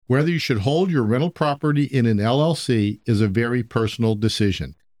Whether you should hold your rental property in an LLC is a very personal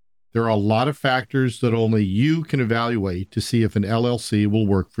decision. There are a lot of factors that only you can evaluate to see if an LLC will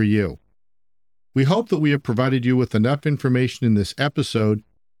work for you. We hope that we have provided you with enough information in this episode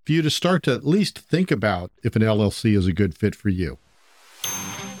for you to start to at least think about if an LLC is a good fit for you.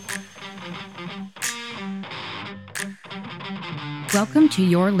 Welcome to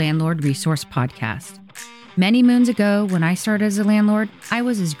your Landlord Resource Podcast. Many moons ago, when I started as a landlord, I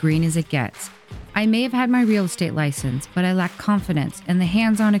was as green as it gets. I may have had my real estate license, but I lacked confidence and the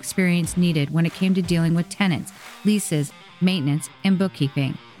hands-on experience needed when it came to dealing with tenants, leases, maintenance, and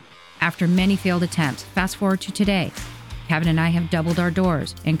bookkeeping. After many failed attempts, fast forward to today, Kevin and I have doubled our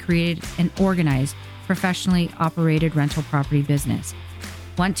doors and created an organized, professionally operated rental property business.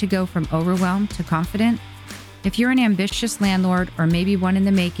 Want to go from overwhelmed to confident? If you're an ambitious landlord or maybe one in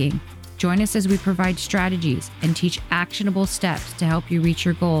the making, join us as we provide strategies and teach actionable steps to help you reach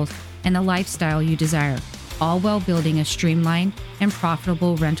your goals and the lifestyle you desire, all while building a streamlined and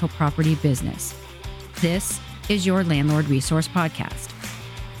profitable rental property business. This is your Landlord Resource Podcast.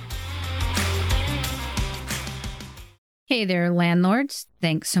 Hey there, landlords.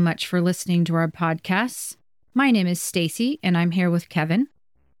 Thanks so much for listening to our podcasts. My name is Stacy, and I'm here with Kevin,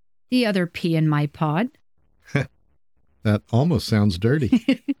 the other P in my pod. That almost sounds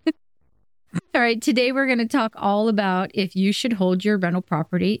dirty. All right, today we're going to talk all about if you should hold your rental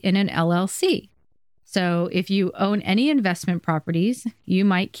property in an LLC. So if you own any investment properties, you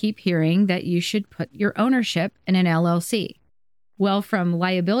might keep hearing that you should put your ownership in an LLC. Well, from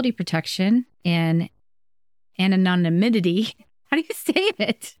liability protection and anonymity, how do you say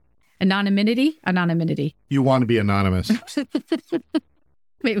it? Anonymity? Anonymity. You want to be anonymous.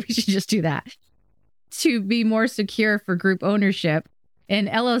 Maybe we should just do that. To be more secure for group ownership, an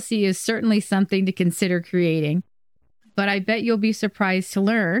LLC is certainly something to consider creating, but I bet you'll be surprised to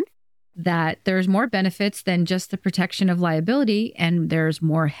learn that there's more benefits than just the protection of liability, and there's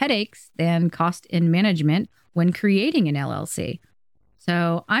more headaches than cost in management when creating an LLC.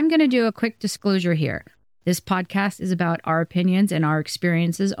 So I'm going to do a quick disclosure here. This podcast is about our opinions and our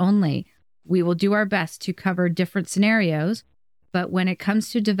experiences only. We will do our best to cover different scenarios, but when it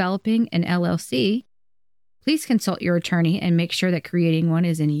comes to developing an LLC, please consult your attorney and make sure that creating one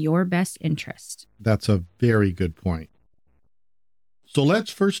is in your best interest. That's a very good point. So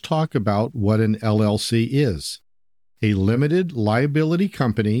let's first talk about what an LLC is. A limited liability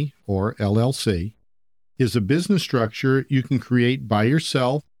company, or LLC, is a business structure you can create by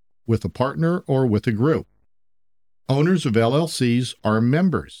yourself, with a partner, or with a group. Owners of LLCs are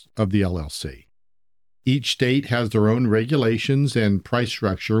members of the LLC. Each state has their own regulations and price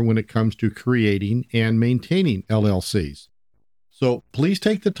structure when it comes to creating and maintaining LLCs. So please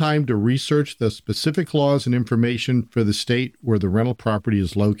take the time to research the specific laws and information for the state where the rental property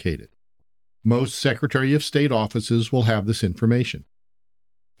is located. Most Secretary of State offices will have this information.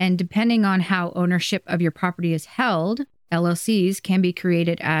 And depending on how ownership of your property is held, LLCs can be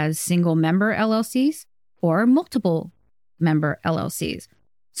created as single-member LLCs or multiple-member LLCs.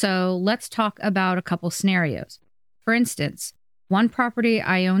 So let's talk about a couple scenarios. For instance, one property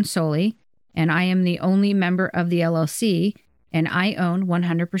I own solely, and I am the only member of the LLC, and I own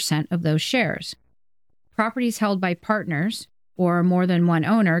 100% of those shares. Properties held by partners or more than one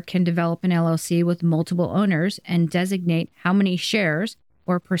owner can develop an LLC with multiple owners and designate how many shares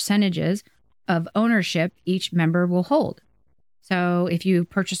or percentages of ownership each member will hold. So if you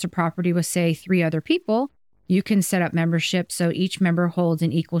purchase a property with, say, 3 other people, you can set up membership so each member holds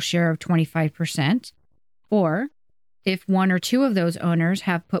an equal share of 25%. Or if 1 or 2 of those owners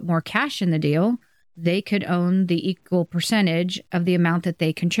have put more cash in the deal, they could own the equal percentage of the amount that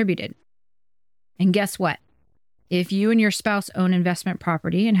they contributed. And guess what? If you and your spouse own investment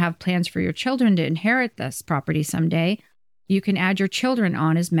property and have plans for your children to inherit this property someday, you can add your children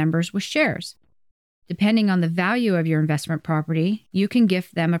on as members with shares. Depending on the value of your investment property, you can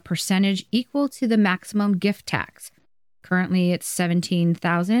gift them a percentage equal to the maximum gift tax. Currently, it's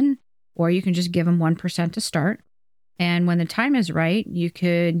 $17,000, or you can just give them 1% to start. And when the time is right, you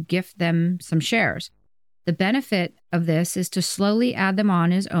could gift them some shares. The benefit of this is to slowly add them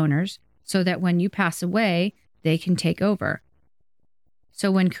on as owners so that when you pass away, they can take over.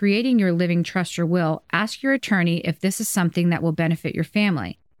 So when creating your living trust or will, ask your attorney if this is something that will benefit your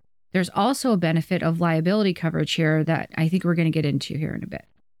family. There's also a benefit of liability coverage here that I think we're going to get into here in a bit.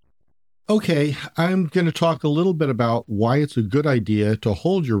 Okay, I'm going to talk a little bit about why it's a good idea to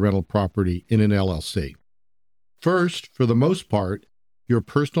hold your rental property in an LLC. First, for the most part, your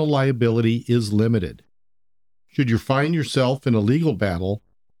personal liability is limited. Should you find yourself in a legal battle,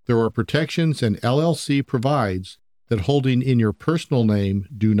 there are protections an LLC provides that holding in your personal name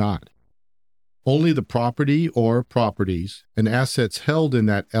do not. Only the property or properties and assets held in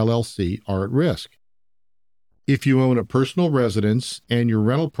that LLC are at risk. If you own a personal residence and your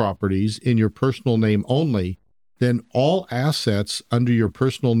rental properties in your personal name only, then all assets under your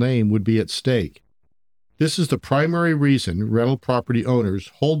personal name would be at stake. This is the primary reason rental property owners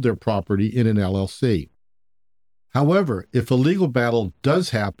hold their property in an LLC. However, if a legal battle does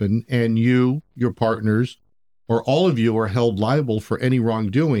happen and you, your partners, or all of you are held liable for any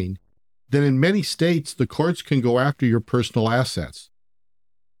wrongdoing, then in many states the courts can go after your personal assets.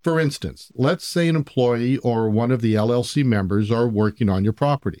 For instance, let's say an employee or one of the LLC members are working on your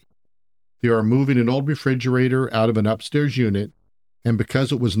property. They are moving an old refrigerator out of an upstairs unit, and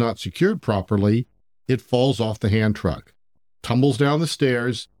because it was not secured properly, it falls off the hand truck, tumbles down the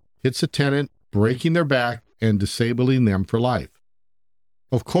stairs, hits a tenant, breaking their back and disabling them for life.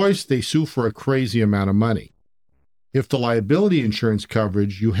 Of course, they sue for a crazy amount of money. If the liability insurance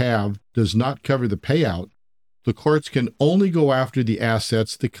coverage you have does not cover the payout, the courts can only go after the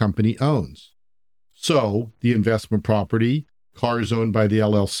assets the company owns. So, the investment property, cars owned by the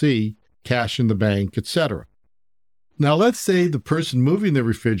LLC, cash in the bank, etc. Now, let's say the person moving the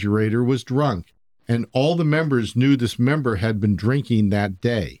refrigerator was drunk, and all the members knew this member had been drinking that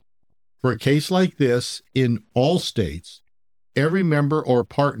day. For a case like this, in all states, every member or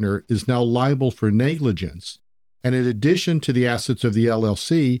partner is now liable for negligence. And in addition to the assets of the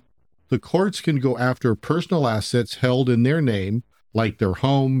LLC, the courts can go after personal assets held in their name, like their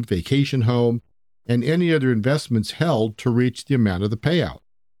home, vacation home, and any other investments held to reach the amount of the payout.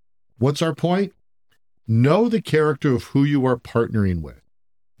 What's our point? Know the character of who you are partnering with.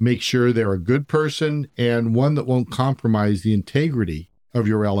 Make sure they're a good person and one that won't compromise the integrity of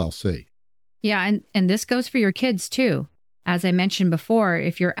your LLC. Yeah, and this goes for your kids too. As I mentioned before,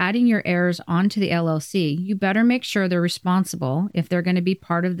 if you're adding your heirs onto the LLC, you better make sure they're responsible if they're going to be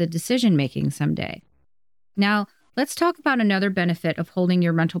part of the decision-making someday. Now, let's talk about another benefit of holding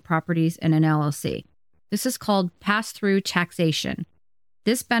your rental properties in an LLC. This is called pass-through taxation.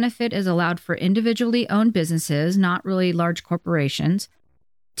 This benefit is allowed for individually owned businesses, not really large corporations.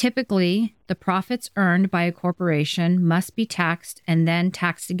 Typically, the profits earned by a corporation must be taxed and then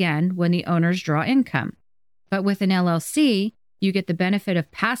taxed again when the owners draw income. But with an LLC, you get the benefit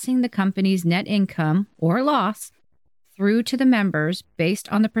of passing the company's net income or loss through to the members based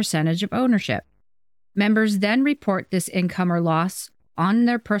on the percentage of ownership. Members then report this income or loss on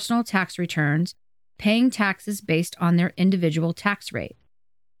their personal tax returns, paying taxes based on their individual tax rate.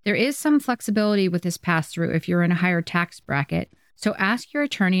 There is some flexibility with this pass-through if you're in a higher tax bracket, so ask your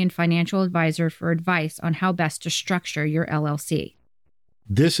attorney and financial advisor for advice on how best to structure your LLC.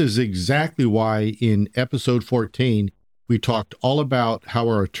 This is exactly why in episode 14, we talked all about how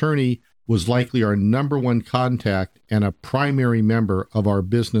our attorney was likely our number one contact and a primary member of our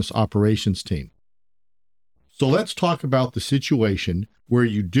business operations team. So let's talk about the situation where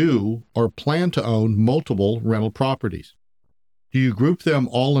you do or plan to own multiple rental properties. Do you group them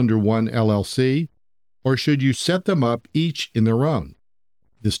all under one LLC, or should you set them up each in their own?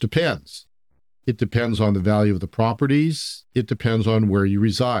 This depends. It depends on the value of the properties. It depends on where you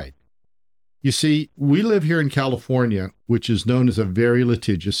reside. You see, we live here in California, which is known as a very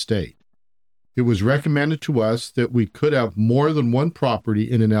litigious state. It was recommended to us that we could have more than one property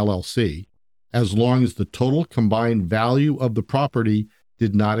in an LLC, as long as the total combined value of the property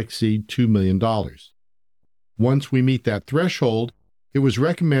did not exceed $2 million. Once we meet that threshold, it was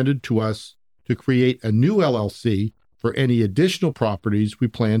recommended to us to create a new LLC for any additional properties we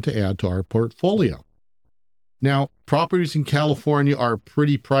plan to add to our portfolio. Now, properties in California are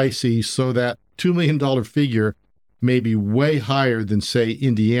pretty pricey, so that $2 million figure may be way higher than, say,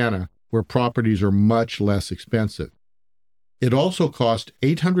 Indiana, where properties are much less expensive. It also costs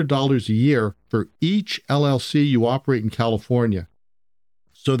 $800 a year for each LLC you operate in California.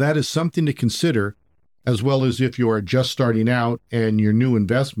 So that is something to consider, as well as if you are just starting out and your new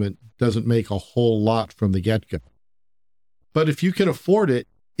investment doesn't make a whole lot from the get-go. But if you can afford it,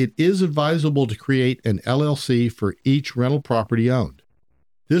 it is advisable to create an LLC for each rental property owned.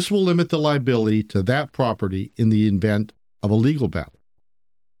 This will limit the liability to that property in the event of a legal battle.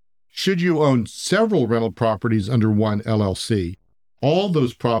 Should you own several rental properties under one LLC, all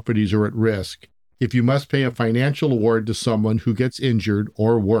those properties are at risk if you must pay a financial award to someone who gets injured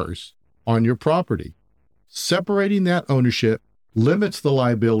or worse on your property. Separating that ownership limits the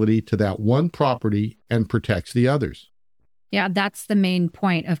liability to that one property and protects the others. Yeah, that's the main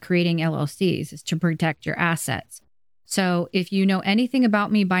point of creating LLCs, is to protect your assets. So if you know anything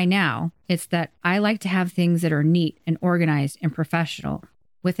about me by now, it's that I like to have things that are neat and organized and professional.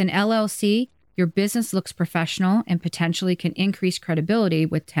 With an LLC, Your business looks professional and potentially can increase credibility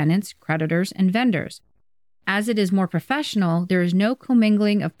with tenants, creditors, and vendors. As it is more professional, there is no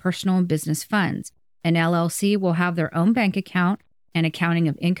commingling of personal and business funds. An LLC will have their own bank account, and accounting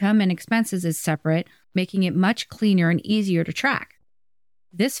of income and expenses is separate, making it much cleaner and easier to track.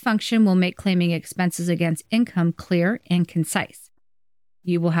 This function will make claiming expenses against income clear and concise.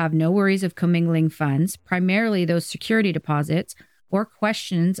 You will have no worries of commingling funds, primarily those security deposits, or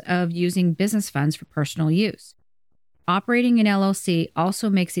questions of using business funds for personal use. Operating an LLC also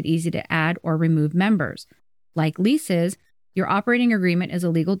makes it easy to add or remove members. Like leases, your operating agreement is a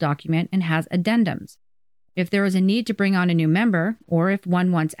legal document and has addendums. If there is a need to bring on a new member, or if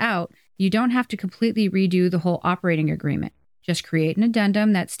one wants out, you don't have to completely redo the whole operating agreement. Just create an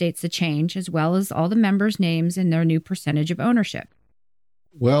addendum that states the change, as well as all the members' names and their new percentage of ownership.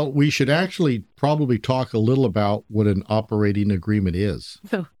 Well, we should actually probably talk a little about what an operating agreement is.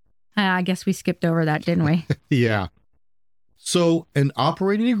 Oh, I guess we skipped over that, didn't we? Yeah. So an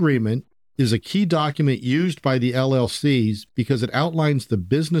operating agreement is a key document used by the LLCs because it outlines the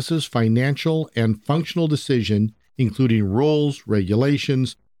business's financial and functional decision, including rules,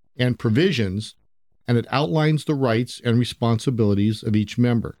 regulations, and provisions, and it outlines the rights and responsibilities of each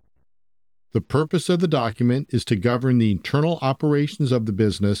member. The purpose of the document is to govern the internal operations of the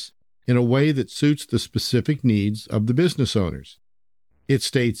business in a way that suits the specific needs of the business owners. It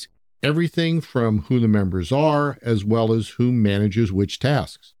states everything from who the members are, as well as who manages which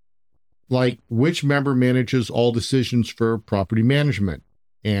tasks, like which member manages all decisions for property management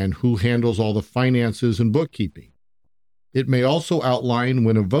and who handles all the finances and bookkeeping. It may also outline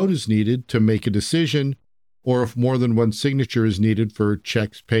when a vote is needed to make a decision, or if more than one signature is needed for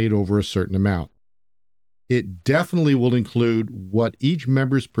checks paid over a certain amount. It definitely will include what each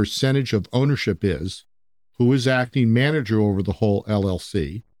member's percentage of ownership is, who is acting manager over the whole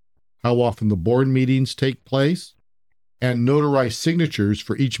LLC, how often the board meetings take place, and notarized signatures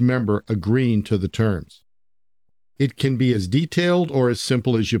for each member agreeing to the terms. It can be as detailed or as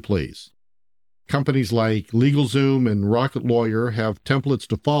simple as you please. Companies like LegalZoom and Rocket Lawyer have templates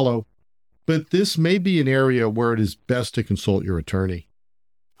to follow, but this may be an area where it is best to consult your attorney.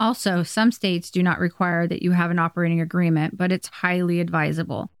 Also, some states do not require that you have an operating agreement, but it's highly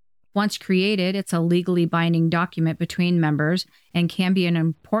advisable. Once created, it's a legally binding document between members and can be an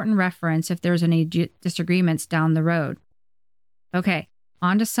important reference if there's any disagreements down the road. Okay,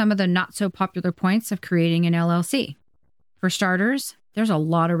 on to some of the not so popular points of creating an LLC. For starters, there's a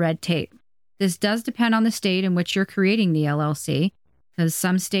lot of red tape. This does depend on the state in which you're creating the LLC, because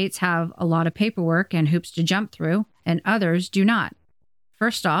some states have a lot of paperwork and hoops to jump through, and others do not.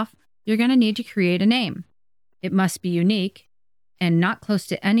 First off, you're going to need to create a name. It must be unique and not close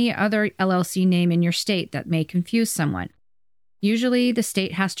to any other LLC name in your state that may confuse someone. Usually, the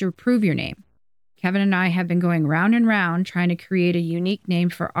state has to approve your name. Kevin and I have been going round and round trying to create a unique name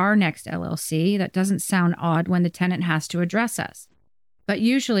for our next LLC that doesn't sound odd when the tenant has to address us. But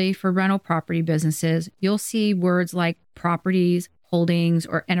usually, for rental property businesses, you'll see words like properties, holdings,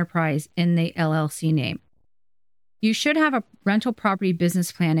 or enterprise in the LLC name. You should have a rental property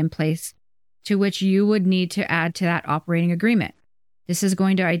business plan in place to which you would need to add to that operating agreement. This is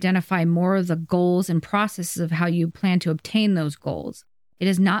going to identify more of the goals and processes of how you plan to obtain those goals. It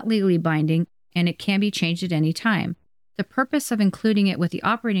is not legally binding, and it can be changed at any time. The purpose of including it with the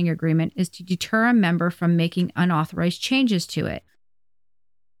operating agreement is to deter a member from making unauthorized changes to it.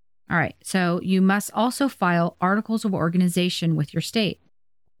 All right, so you must also file articles of organization with your state.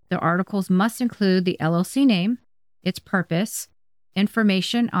 The articles must include the LLC name, its purpose,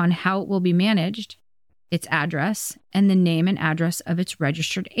 information on how it will be managed, its address, and the name and address of its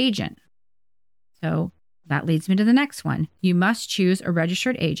registered agent. So that leads me to the next one. You must choose a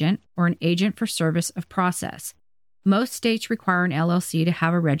registered agent or an agent for service of process. Most states require an LLC to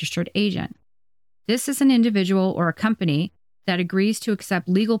have a registered agent. This is an individual or a company that agrees to accept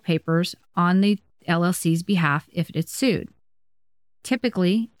legal papers on the LLC's behalf if it is sued.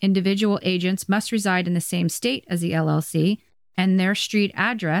 Typically, individual agents must reside in the same state as the LLC, and their street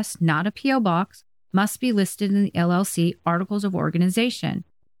address, not a P.O. box, must be listed in the LLC Articles of Organization.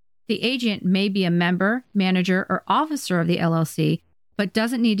 The agent may be a member, manager, or officer of the LLC, but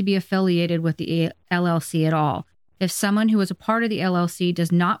doesn't need to be affiliated with the LLC at all. If someone who is a part of the LLC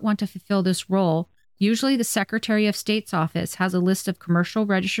does not want to fulfill this role, usually the Secretary of State's office has a list of commercial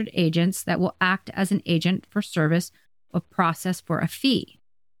registered agents that will act as an agent for service of process for a fee.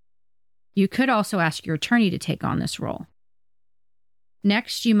 You could also ask your attorney to take on this role.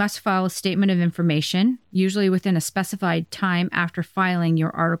 Next, you must file a statement of information, usually within a specified time after filing your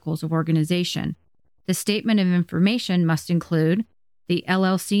articles of organization. The statement of information must include the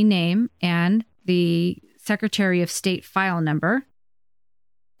LLC name and the Secretary of State file number,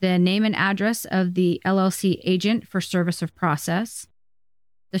 the name and address of the LLC agent for service of process,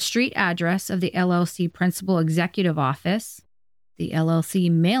 the street address of the LLC principal executive office, the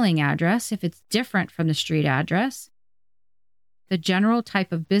LLC mailing address if it's different from the street address, the general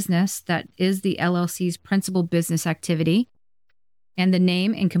type of business that is the LLC's principal business activity, and the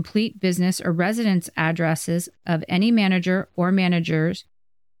name and complete business or residence addresses of any manager or managers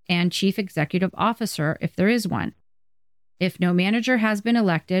and chief executive officer if there is one. If no manager has been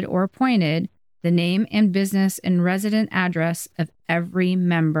elected or appointed, the name and business and resident address of every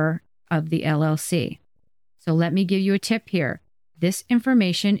member of the LLC. So let me give you a tip here. This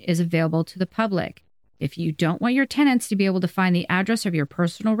information is available to the public. If you don't want your tenants to be able to find the address of your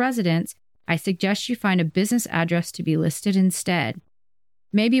personal residence, I suggest you find a business address to be listed instead.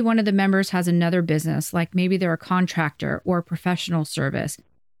 Maybe one of the members has another business, like maybe they're a contractor or a professional service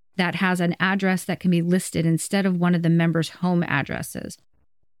that has an address that can be listed instead of one of the members' home addresses.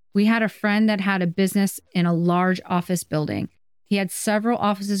 We had a friend that had a business in a large office building. He had several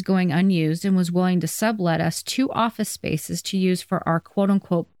offices going unused and was willing to sublet us 2 office spaces to use for our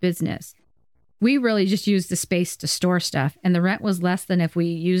quote-unquote business. We really just used the space to store stuff, and the rent was less than if we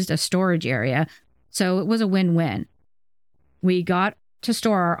used a storage area, so it was a win-win. We got to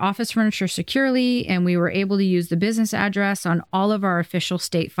store our office furniture securely, and we were able to use the business address on all of our official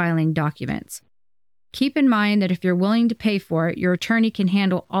state filing documents. Keep in mind that if you're willing to pay for it, your attorney can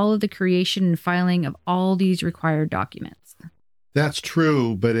handle all of the creation and filing of all these required documents. That's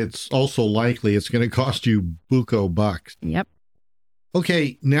true, but it's also likely it's going to cost you buco bucks. Yep.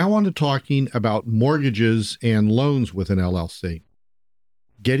 Okay, now on to talking about mortgages and loans with an LLC.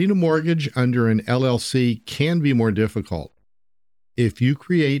 Getting a mortgage under an LLC can be more difficult. If you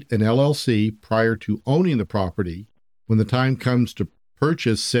create an LLC prior to owning the property, when the time comes to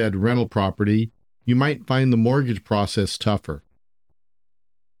purchase said rental property, you might find the mortgage process tougher.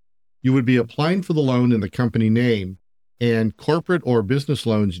 You would be applying for the loan in the company name, and corporate or business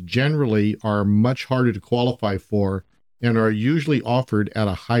loans generally are much harder to qualify for and are usually offered at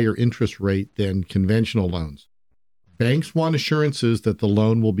a higher interest rate than conventional loans. Banks want assurances that the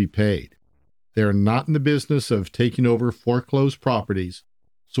loan will be paid. They are not in the business of taking over foreclosed properties,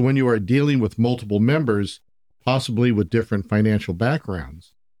 so when you are dealing with multiple members, possibly with different financial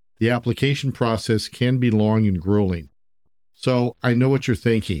backgrounds, the application process can be long and grueling. So I know what you're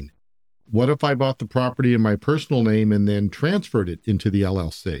thinking. What if I bought the property in my personal name and then transferred it into the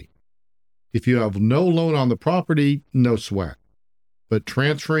LLC? If you have no loan on the property, no sweat. But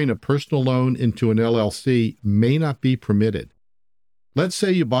transferring a personal loan into an LLC may not be permitted. Let's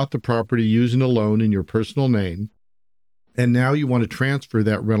say you bought the property using a loan in your personal name, and now you want to transfer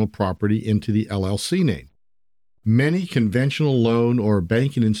that rental property into the LLC name. Many conventional loan or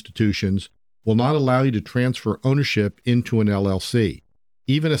banking institutions will not allow you to transfer ownership into an LLC,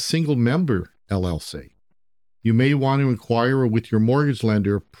 even a single-member LLC. You may want to inquire with your mortgage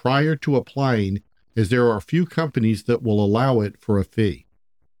lender prior to applying, as there are a few companies that will allow it for a fee.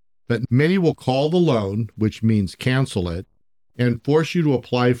 But many will call the loan, which means cancel it, and force you to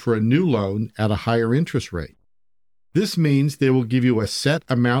apply for a new loan at a higher interest rate. This means they will give you a set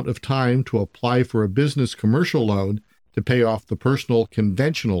amount of time to apply for a business commercial loan to pay off the personal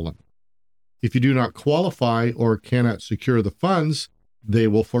conventional loan. If you do not qualify or cannot secure the funds, they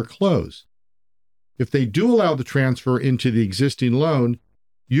will foreclose. If they do allow the transfer into the existing loan,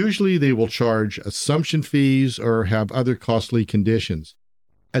 usually they will charge assumption fees or have other costly conditions.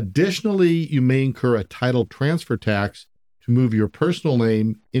 Additionally, you may incur a title transfer tax to move your personal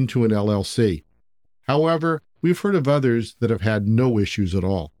name into an LLC. However, we've heard of others that have had no issues at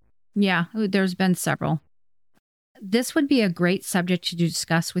all. Yeah, there's been several. This would be a great subject to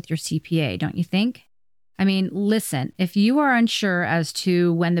discuss with your CPA, don't you think? I mean, listen, if you are unsure as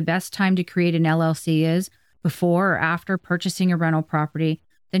to when the best time to create an LLC is, before or after purchasing a rental property,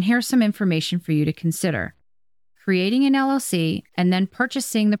 then here's some information for you to consider. Creating an LLC and then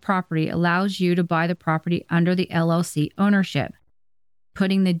purchasing the property allows you to buy the property under the LLC ownership.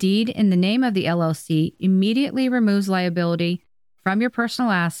 Putting the deed in the name of the LLC immediately removes liability from your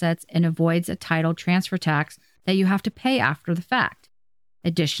personal assets and avoids a title transfer tax that you have to pay after the fact.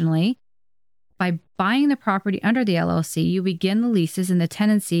 Additionally, by buying the property under the LLC, you begin the leases and the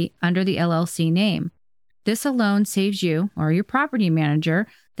tenancy under the LLC name. This alone saves you, or your property manager,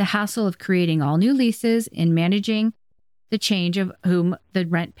 the hassle of creating all new leases and managing the change of whom the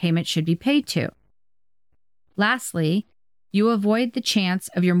rent payment should be paid to. Lastly, you avoid the chance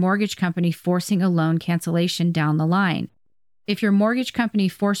of your mortgage company forcing a loan cancellation down the line. If your mortgage company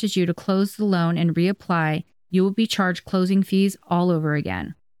forces you to close the loan and reapply, you will be charged closing fees all over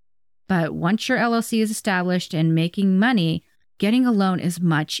again. But once your LLC is established and making money, getting a loan is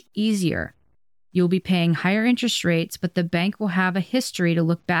much easier. You'll be paying higher interest rates, but the bank will have a history to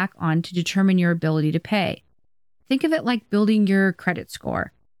look back on to determine your ability to pay. Think of it like building your credit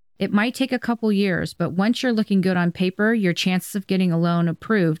score. It might take a couple years, but once you're looking good on paper, your chances of getting a loan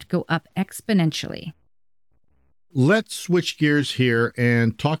approved go up exponentially. Let's switch gears here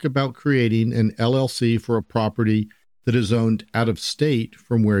and talk about creating an LLC for a property that is owned out of state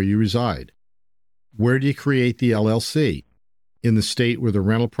from where you reside. Where do you create the LLC? In the state where the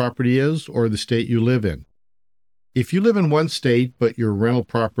rental property is or the state you live in? If you live in one state but your rental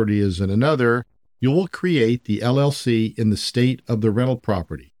property is in another, you will create the LLC in the state of the rental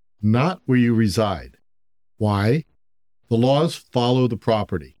property, not where you reside. Why? The laws follow the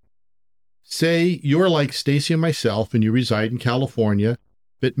property. Say you're like Stacy and myself and you reside in California,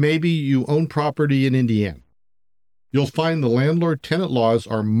 but maybe you own property in Indiana. You'll find the landlord-tenant laws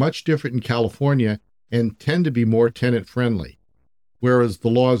are much different in California and tend to be more tenant-friendly, whereas the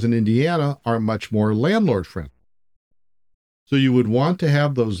laws in Indiana are much more landlord-friendly. So you would want to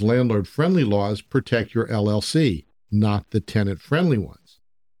have those landlord-friendly laws protect your LLC, not the tenant-friendly ones.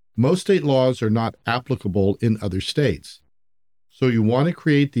 Most state laws are not applicable in other states. So you want to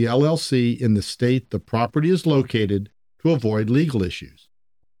create the LLC in the state the property is located to avoid legal issues.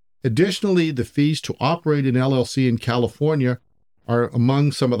 Additionally, the fees to operate an LLC in California are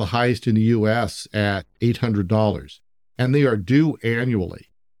among some of the highest in the U.S. at $800, and they are due annually.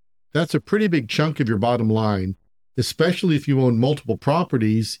 That's a pretty big chunk of your bottom line, especially if you own multiple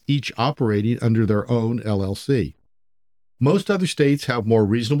properties, each operating under their own LLC. Most other states have more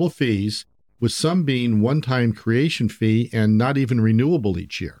reasonable fees, with some being one-time creation fee and not even renewable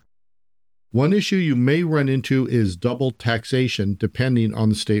each year. One issue you may run into is double taxation depending on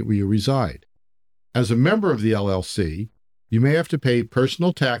the state where you reside. As a member of the LLC, you may have to pay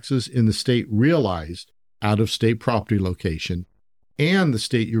personal taxes in the state realized out-of-state property location and the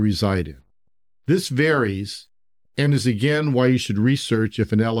state you reside in. This varies and is again why you should research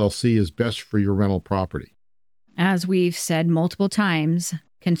if an LLC is best for your rental property. As we've said multiple times,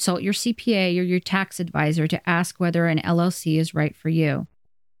 consult your CPA or your tax advisor to ask whether an LLC is right for you.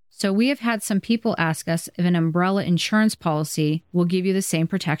 So we have had some people ask us if an umbrella insurance policy will give you the same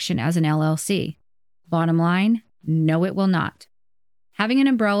protection as an LLC. Bottom line, no, it will not. Having an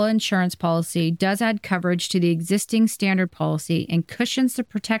umbrella insurance policy does add coverage to the existing standard policy and cushions the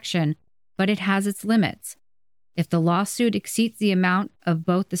protection, but it has its limits. If the lawsuit exceeds the amount of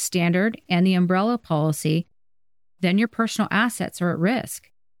both the standard and the umbrella policy, then your personal assets are at risk.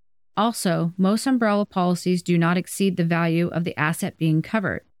 Also, most umbrella policies do not exceed the value of the asset being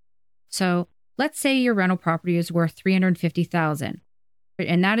covered. So, let's say your rental property is worth $350,000,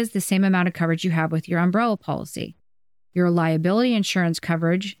 and that is the same amount of coverage you have with your umbrella policy. Your liability insurance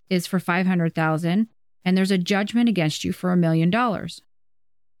coverage is for $500,000, and there's a judgment against you for $1 million.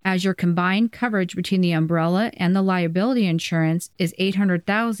 As your combined coverage between the umbrella and the liability insurance is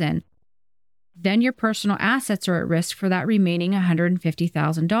 $800,000, then your personal assets are at risk for that remaining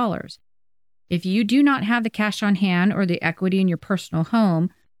 $150,000. If you do not have the cash on hand or the equity in your personal home,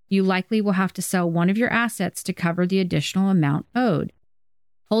 you likely will have to sell one of your assets to cover the additional amount owed.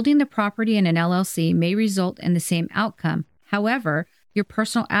 Holding the property in an LLC may result in the same outcome. However, your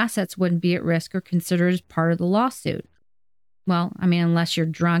personal assets wouldn't be at risk or considered as part of the lawsuit. Well, unless you're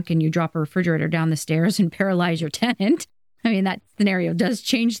drunk and you drop a refrigerator down the stairs and paralyze your tenant. That scenario does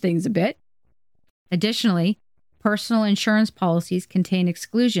change things a bit. Additionally, personal insurance policies contain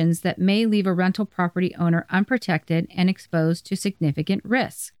exclusions that may leave a rental property owner unprotected and exposed to significant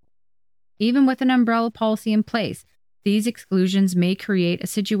risks. Even with an umbrella policy in place, these exclusions may create a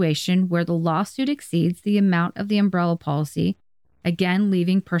situation where the lawsuit exceeds the amount of the umbrella policy, again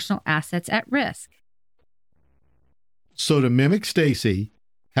leaving personal assets at risk. So to mimic Stacy,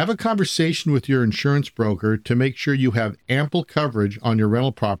 have a conversation with your insurance broker to make sure you have ample coverage on your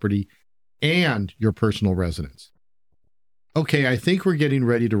rental property and your personal residence. Okay, I think we're getting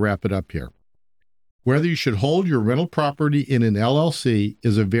ready to wrap it up here. Whether you should hold your rental property in an LLC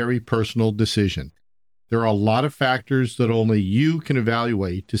is a very personal decision. There are a lot of factors that only you can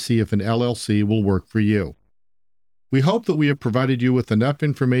evaluate to see if an LLC will work for you. We hope that we have provided you with enough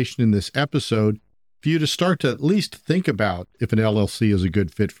information in this episode for you to start to at least think about if an LLC is a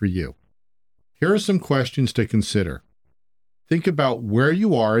good fit for you. Here are some questions to consider. Think about where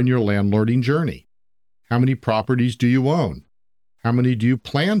you are in your landlording journey. How many properties do you own? How many do you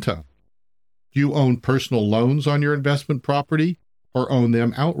plan to own? Do you own personal loans on your investment property or own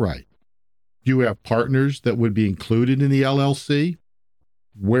them outright? Do you have partners that would be included in the LLC?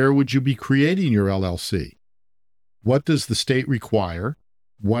 Where would you be creating your LLC? What does the state require?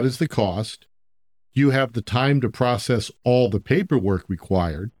 What is the cost? Do you have the time to process all the paperwork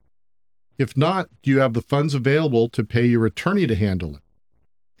required? If not, do you have the funds available to pay your attorney to handle it?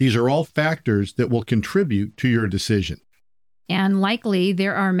 These are all factors that will contribute to your decision. And likely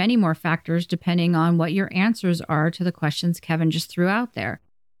there are many more factors depending on what your answers are to the questions Kevin just threw out there.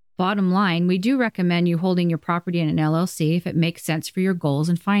 Bottom line, we do recommend you holding your property in an LLC if it makes sense for your goals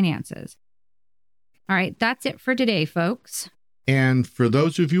and finances. All right, that's it for today, folks. And for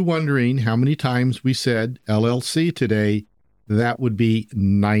those of you wondering how many times we said LLC today, that would be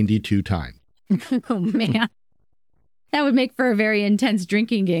 92 times. Oh, man. That would make for a very intense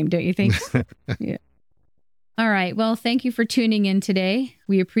drinking game, don't you think? Yeah. All right. Well, thank you for tuning in today.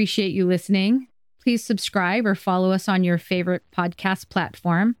 We appreciate you listening. Please subscribe or follow us on your favorite podcast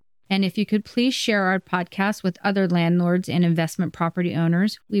platform. And if you could please share our podcast with other landlords and investment property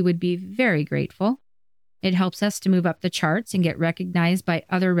owners, we would be very grateful. It helps us to move up the charts and get recognized by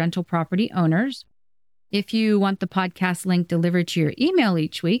other rental property owners. If you want the podcast link delivered to your email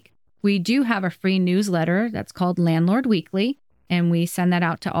each week, we do have a free newsletter that's called Landlord Weekly, and we send that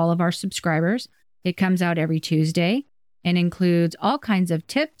out to all of our subscribers. It comes out every Tuesday and includes all kinds of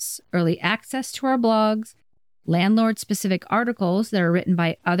tips, early access to our blogs, landlord-specific articles that are written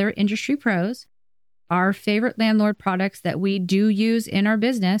by other industry pros, our favorite landlord products that we do use in our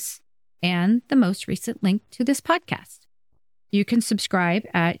business, and the most recent link to this podcast. You can subscribe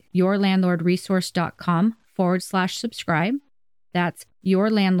at yourlandlordresource.com/subscribe. That's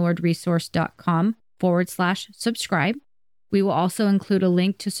yourlandlordresource.com/subscribe. We will also include a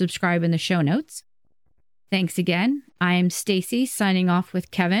link to subscribe in the show notes. Thanks again. I'm Stacy signing off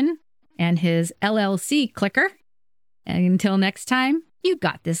with Kevin and his LLC clicker. And until next time, you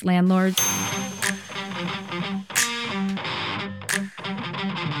got this, landlords.